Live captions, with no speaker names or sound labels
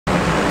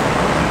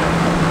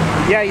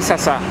E aí,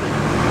 Sassa?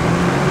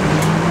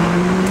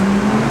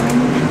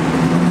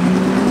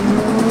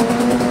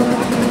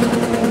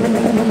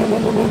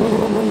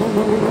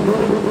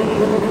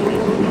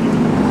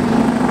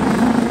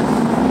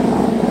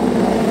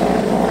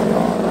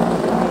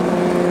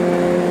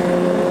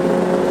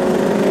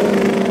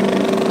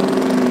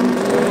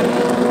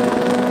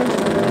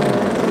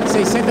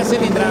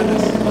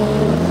 Cilindradas.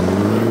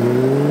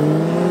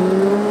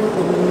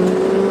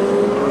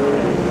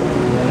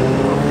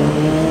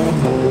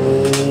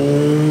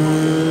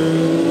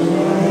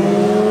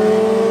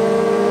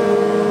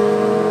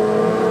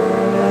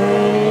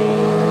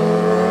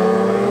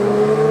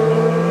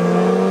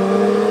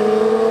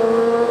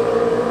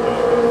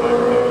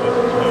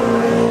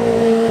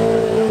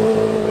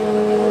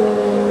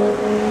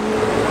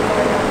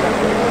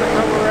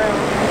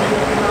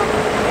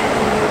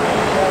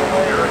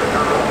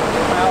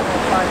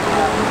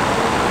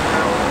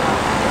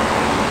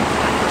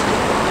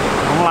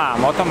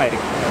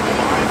 Motoamerica.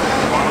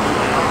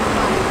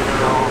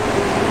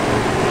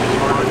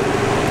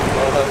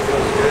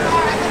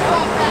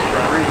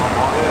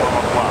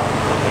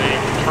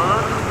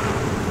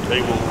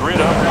 They will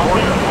grid up for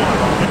you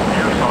on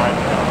your side.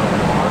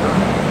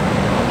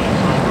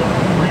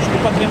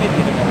 Desculpa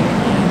tremedeira, galera.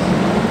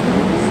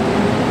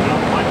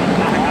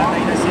 Carregada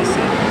aí na CC.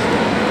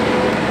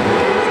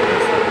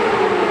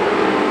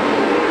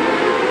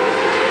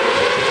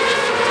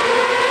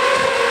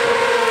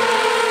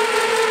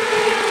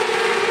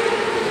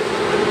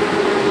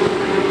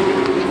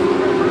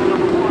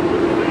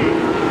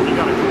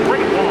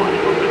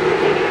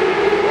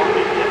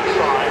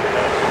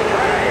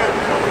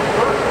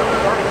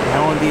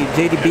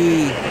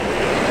 JDB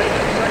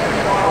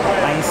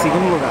tá em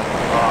segundo lugar.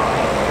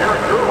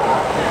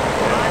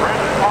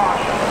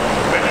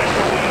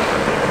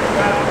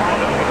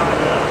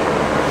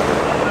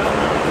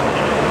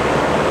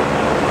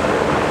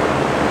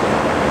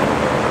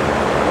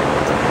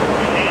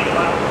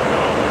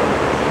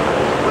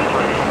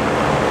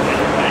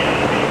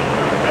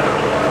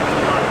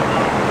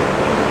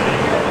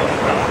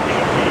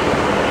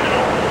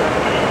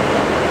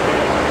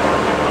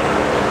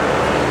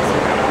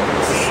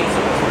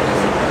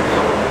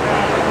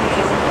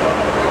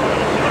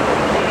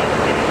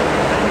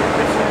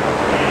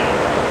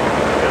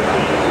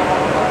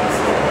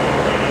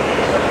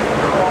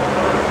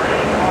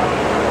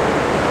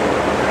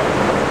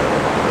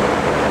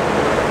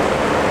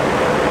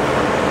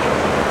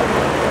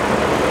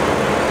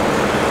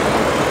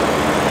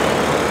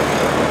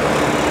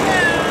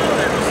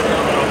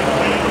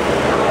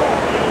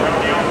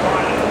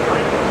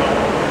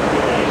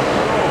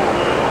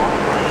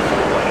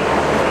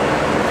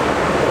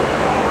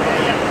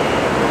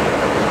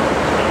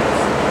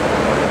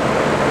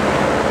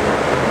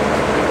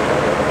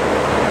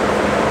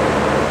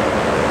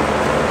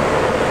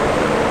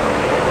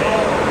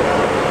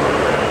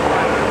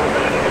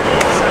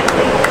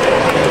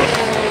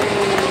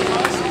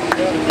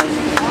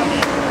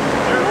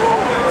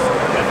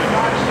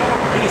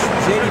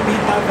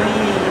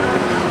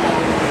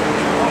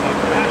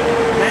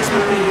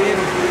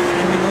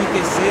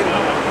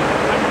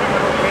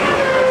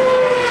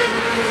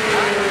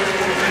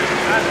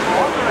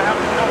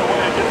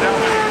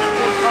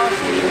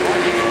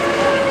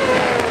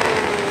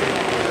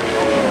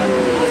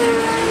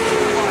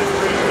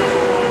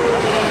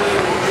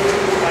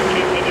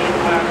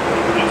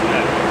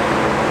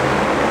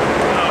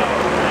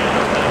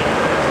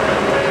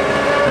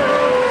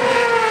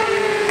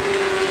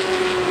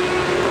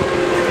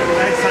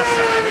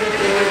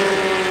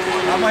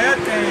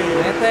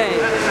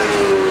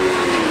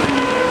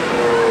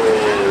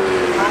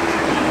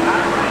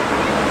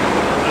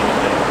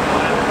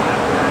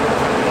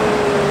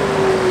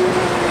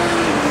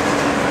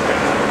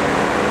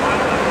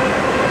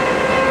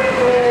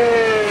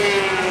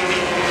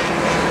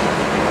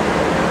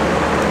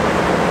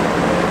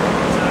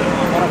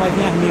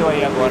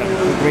 Aí agora, o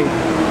green.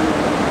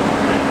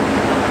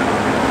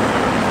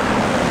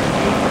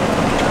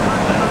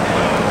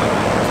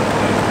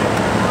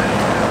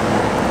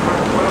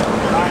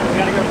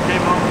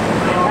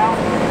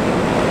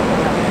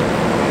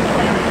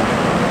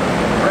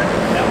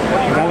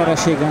 Galera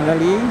chegando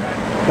ali,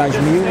 das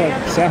 1000, vai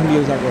ser as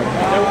 1000 agora.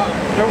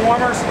 They're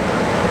warmers.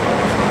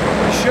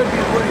 Should be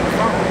putting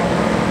front.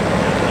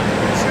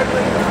 Should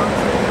be front.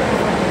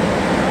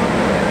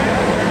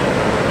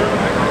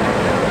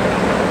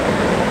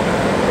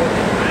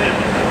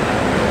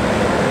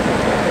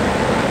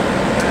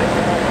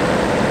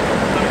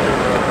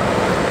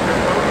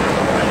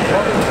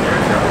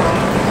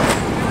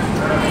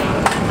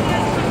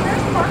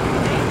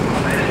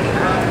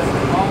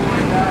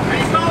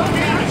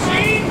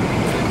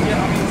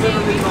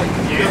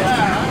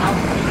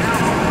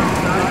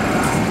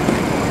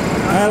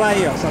 Olha lá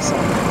aí, ó, Sassa.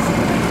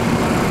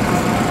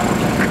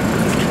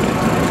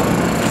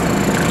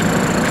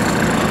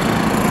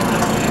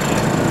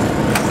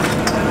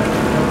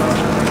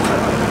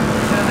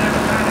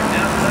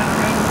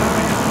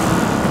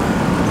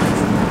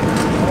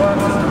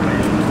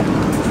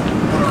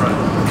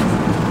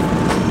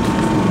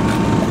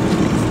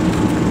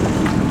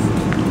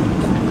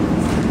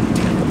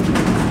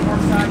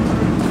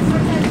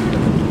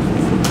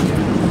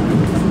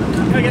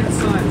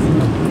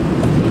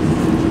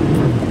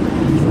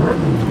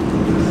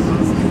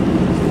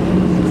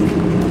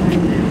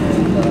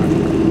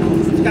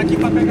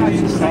 pegar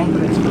ele.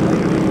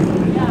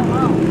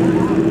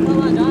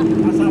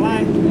 Passa lá,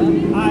 é?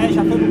 Ah, é,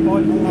 já foi pro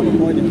pódio. Vamos lá pro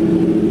pódio.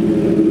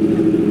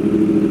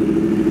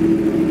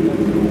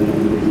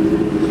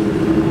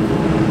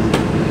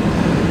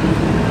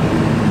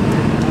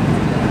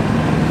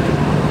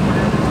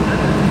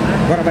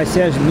 Agora vai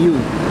ser as 1000.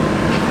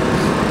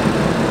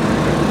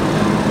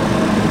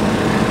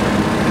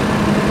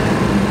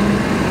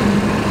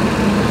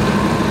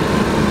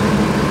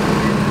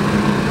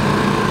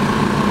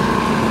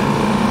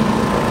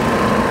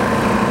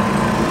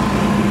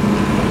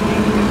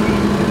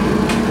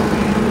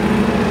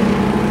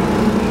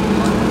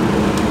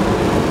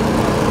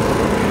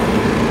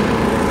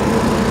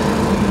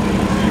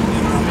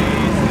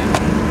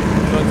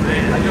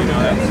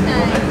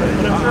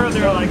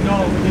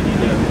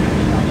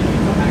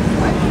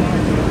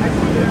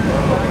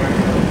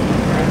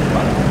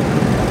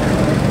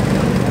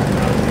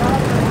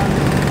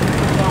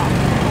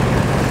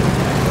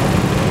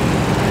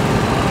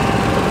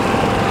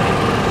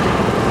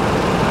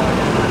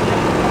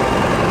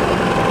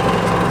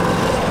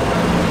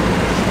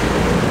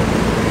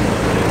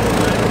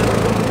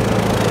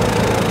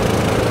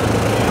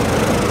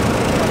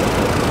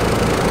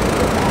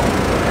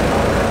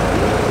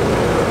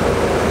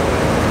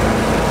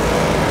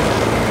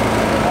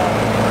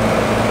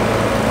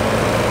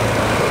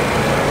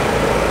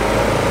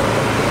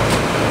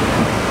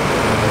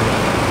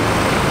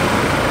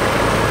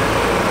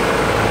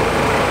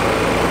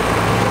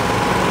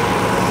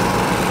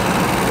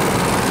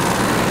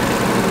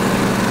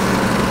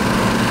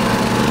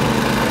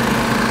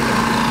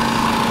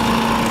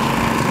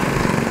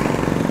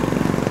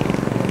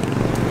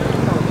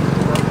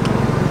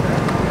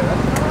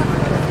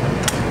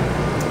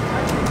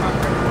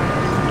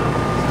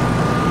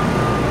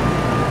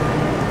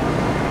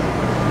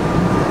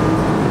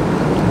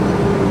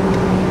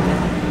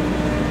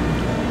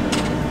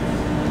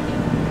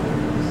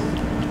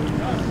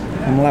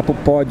 Vamos lá pro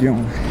pódio.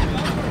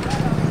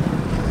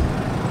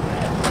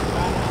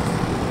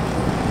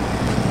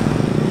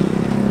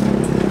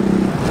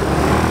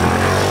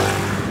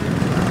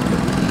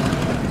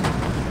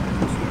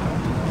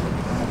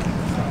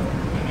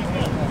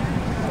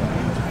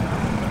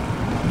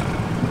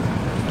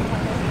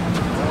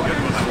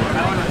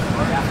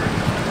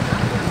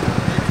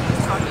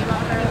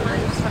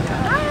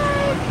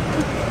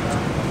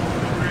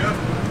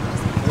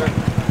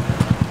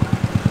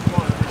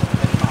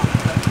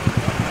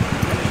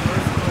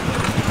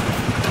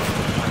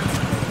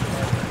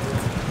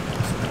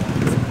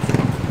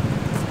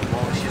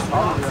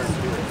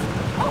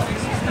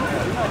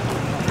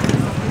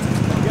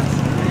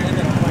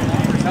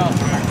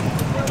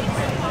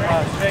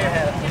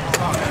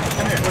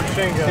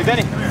 Hey,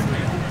 Benny.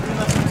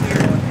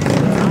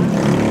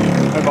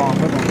 Foi bom,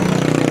 foi bom.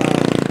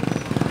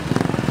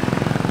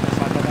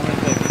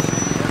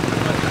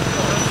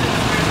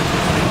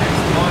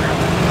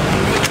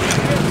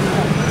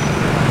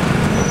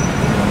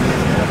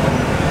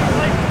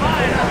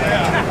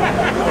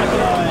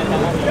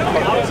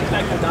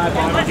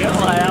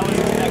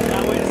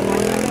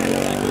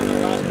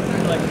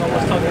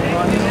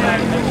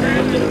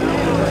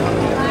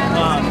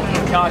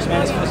 Gosh,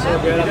 man, this feels so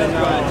good. I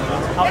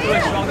was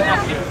really strong enough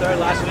to get third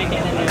last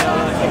weekend and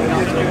kicking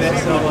off a little bit,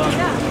 so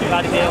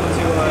glad to be able to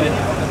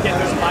get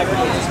through some bike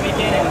rides this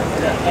weekend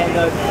and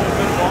good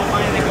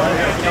qualifying and go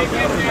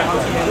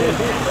bouncing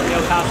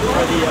and pass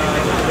for the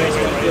race.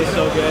 It feels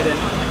so good, and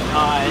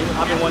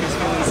I've been wanting this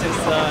feeling since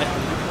I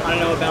don't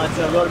know about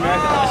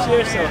Motoamerica last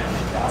year, so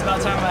it's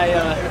about time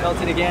I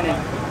felt it again. And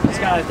just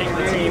gotta thank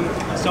the team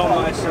so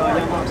much.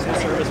 Yamaha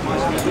service,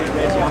 much needed,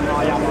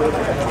 Yamaha,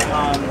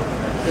 Yamaha.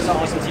 There's an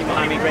awesome team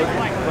behind me, great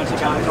bunch of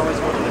guys, always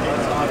working the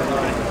hands off.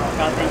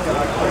 Gotta thank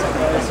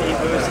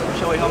Boost,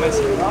 Showy Helmets.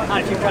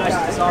 Had a few crashes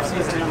this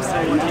offseason and I'm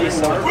still in one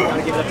piece, so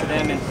gotta give it up to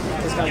them and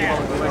just gotta give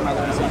all the way my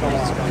love and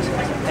Jesus Christ.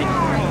 Thank you.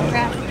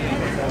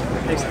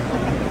 Thanks.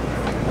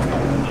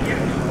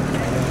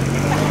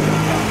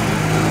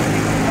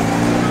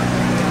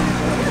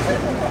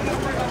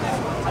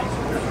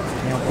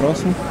 Quem é o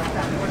próximo?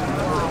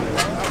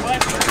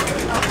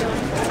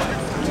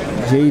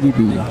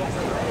 JDB.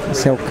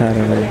 Esse é o cara,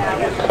 velho.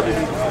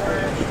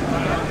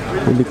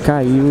 Ele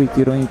caiu e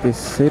tirou em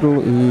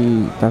terceiro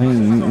e estava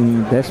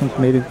em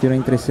 11º e tirou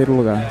em terceiro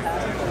lugar.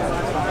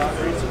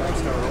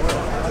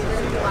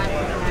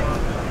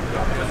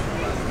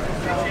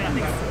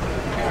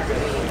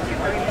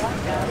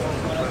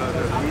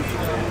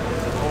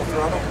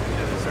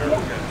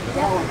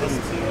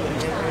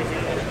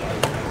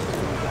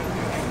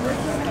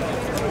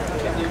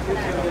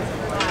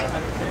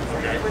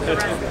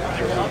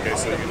 Okay,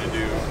 so you're gonna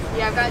do.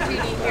 Yeah, I've got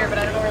 2D here, but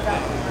I don't know where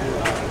that is.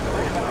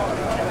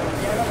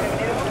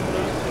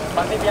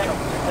 Martipiano.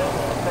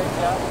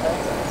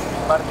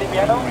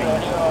 Martipiano,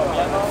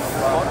 piano,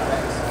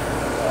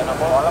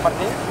 hola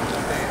Martí.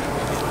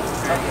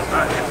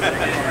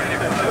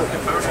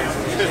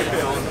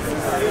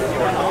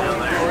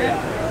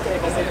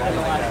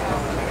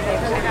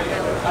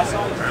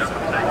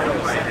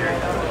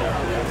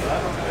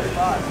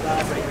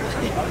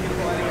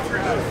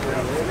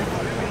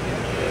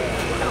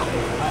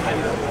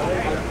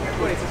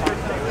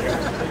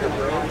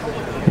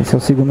 Esse é o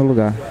segundo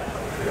lugar.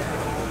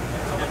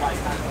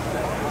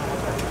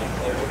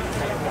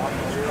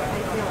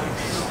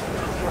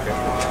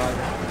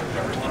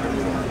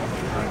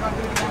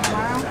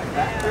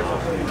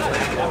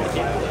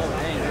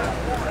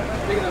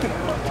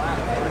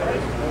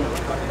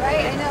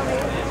 Right, I know.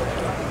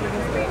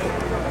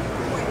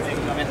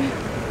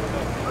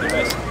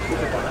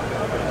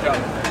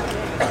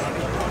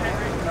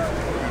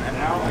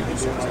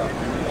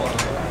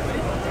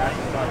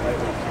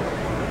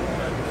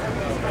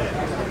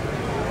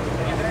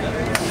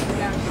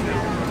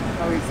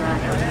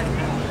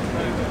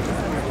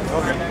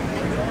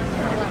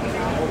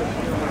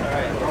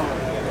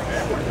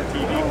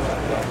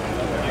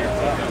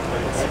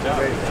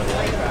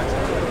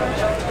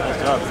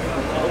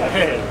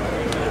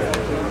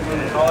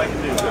 All I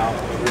can do now.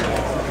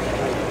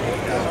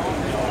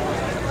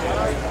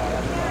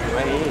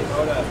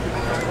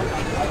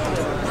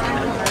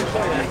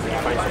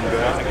 Find some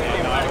good.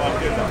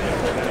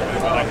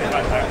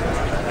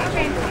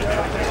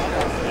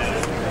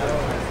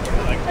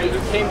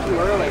 You came too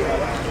early.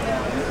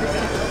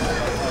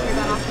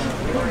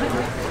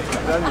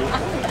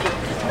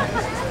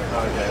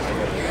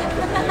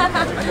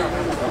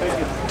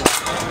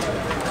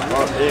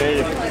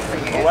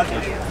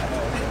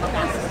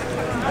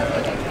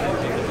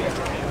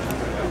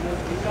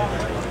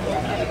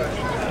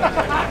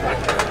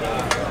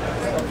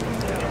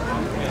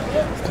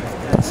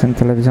 Está sendo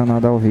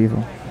televisionado ao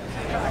vivo.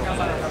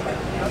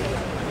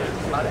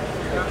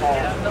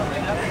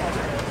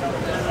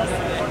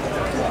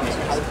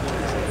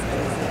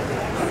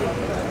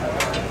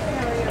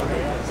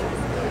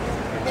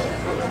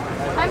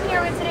 I'm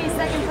here with today's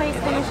second place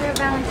finisher,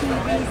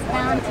 Valentino Reese.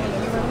 Valentino,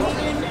 you were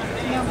leading,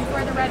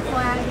 before the red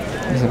flag.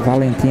 Esse é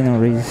Valentino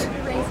Reese.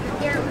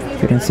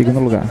 Fica em segundo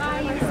lugar.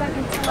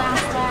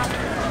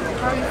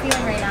 How are you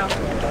feeling right now?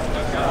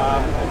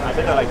 I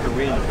better like to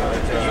win, but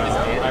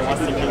I was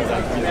thinking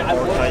that with the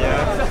more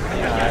tire,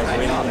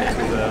 going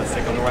into the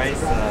second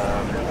race, I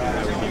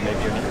will be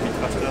maybe a little bit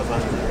faster than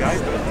this guy,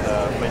 but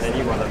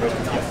finally was able to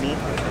keep me,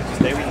 to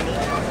stay with me,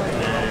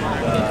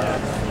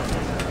 and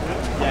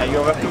yeah, he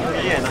overtook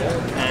me, and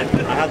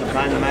I had a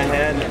plan in my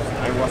head.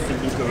 I was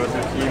thinking to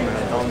overtake him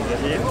down the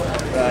hill,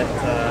 but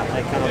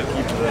I cannot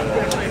keep the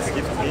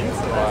skip spin,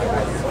 so I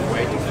was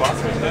way too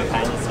fast with the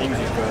tiny things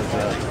because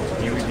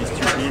he will be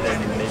stupid and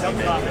maybe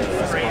make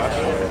a splash.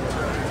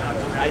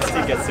 I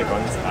still get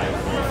second this time.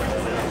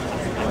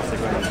 I'm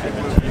second in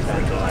championship,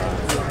 and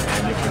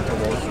I'm looking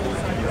forward to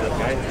beat that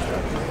guy.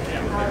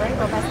 Alright,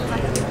 well, best of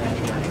luck to you.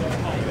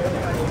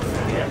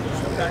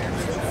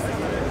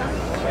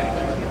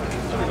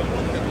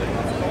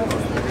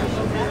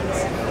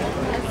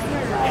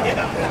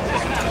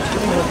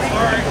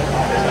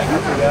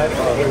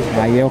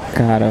 Aí é o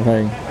cara,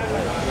 velho.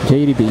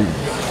 JDB.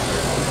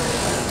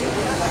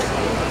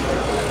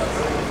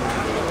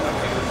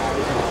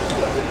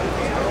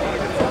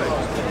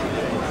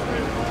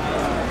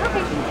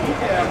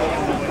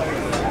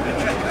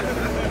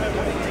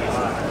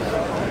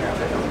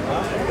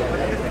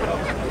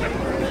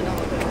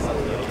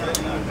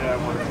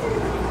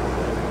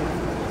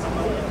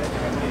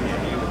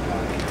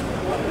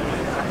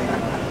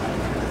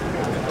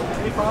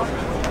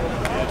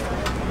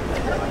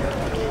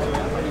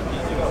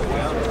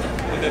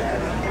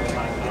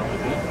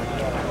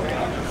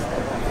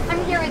 I'm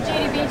here with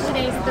JD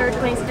today's third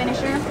place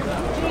finisher.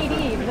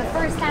 JD, the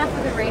first half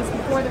of the race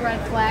before the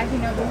red flag, the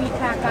lead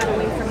pack got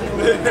away from you a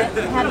little bit.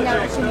 You had the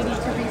opportunity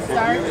to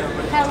restart.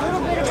 Had a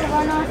little bit of a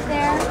runoff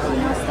there,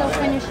 still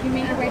finished. You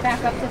made your way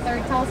back up to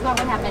third. Tell us about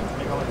what happened.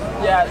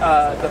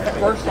 Yeah, the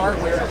first start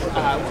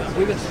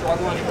we've been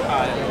struggling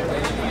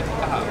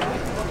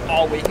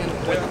all weekend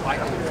with the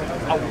bike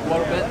a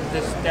little bit.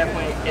 This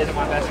definitely isn't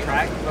my best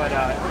track, but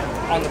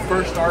on the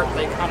first start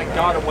they kind of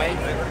got away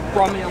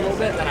from me a little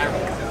bit, then I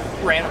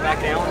ran it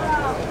back down,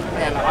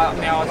 and I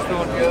was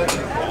feeling good.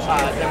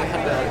 Then we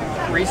had to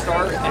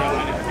restart,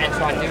 and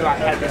so I knew I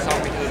had this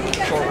on because it was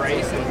a short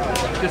race, and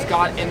just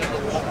got into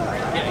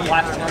the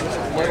last turn just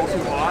a little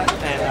too hot,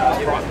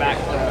 and brought back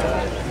to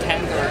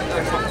 10th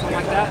or something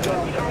like that.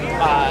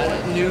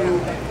 Knew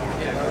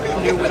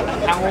with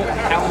how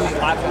many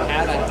laps I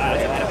had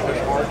to push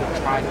hard to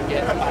try to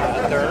get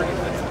third.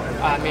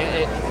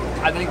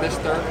 I think this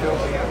third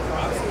feels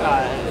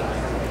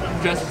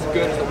just as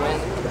good as the win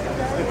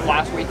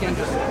last weekend,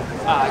 just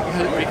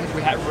because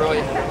we had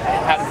really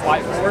had to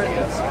fight for it.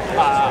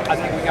 I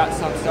think we got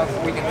some stuff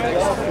we can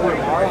fix for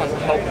tomorrow, and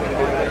hope we can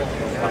do better.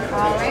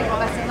 All right, well,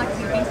 best of luck to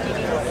you. Thanks, JD.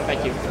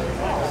 Thank you.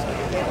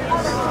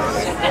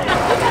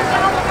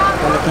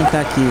 Olha quem tá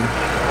aqui.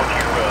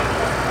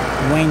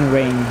 Wayne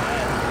Rain.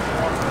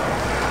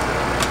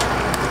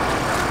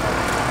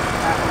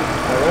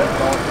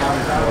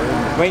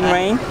 Wayne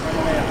Rain,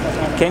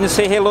 can you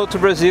say hello to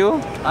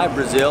Brazil? Hi,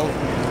 Brazil.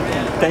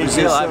 Thank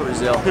Brazil, you. hi,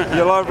 Brazil.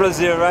 You love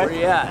Brazil, right? Where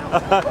you at?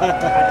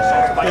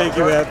 Thank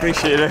you, man. I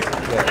appreciate it.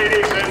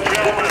 Ladies and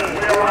gentlemen,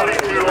 we are ready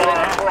to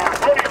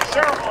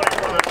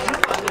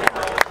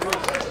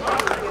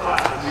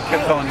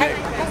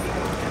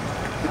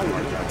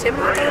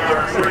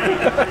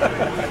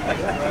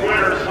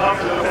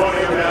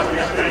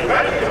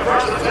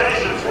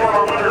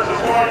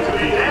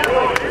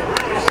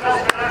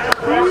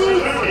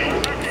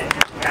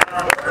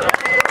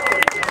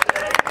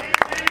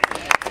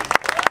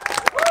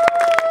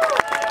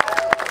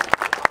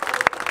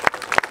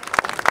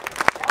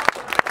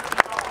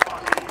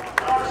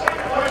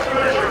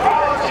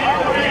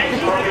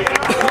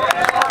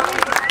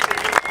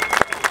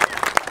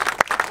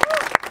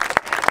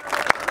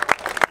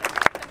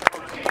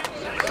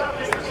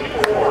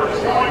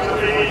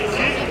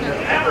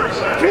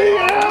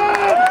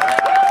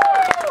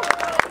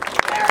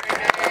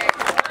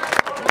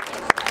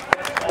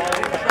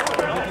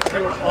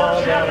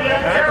See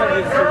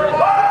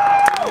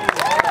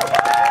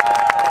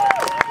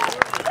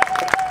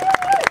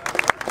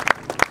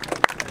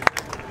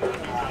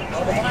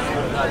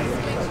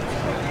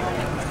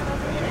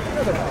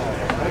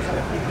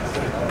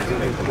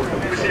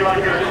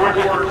like a quick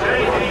word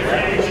take.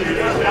 You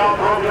just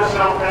outbroke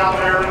yourself down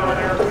there.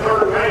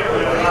 Third base,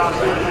 not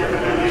so you can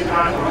do these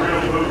kinds of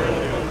real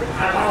movements.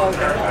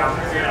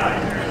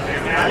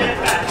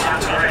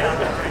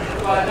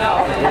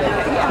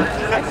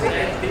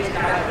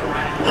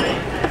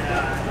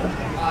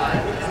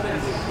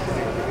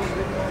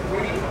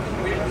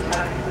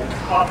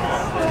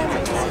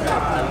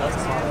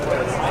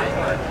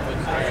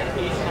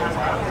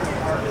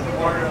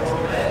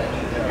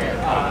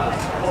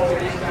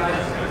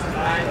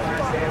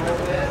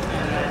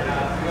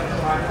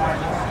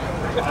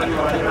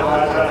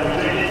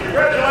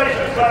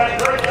 Congratulations, buddy.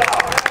 Great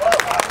job.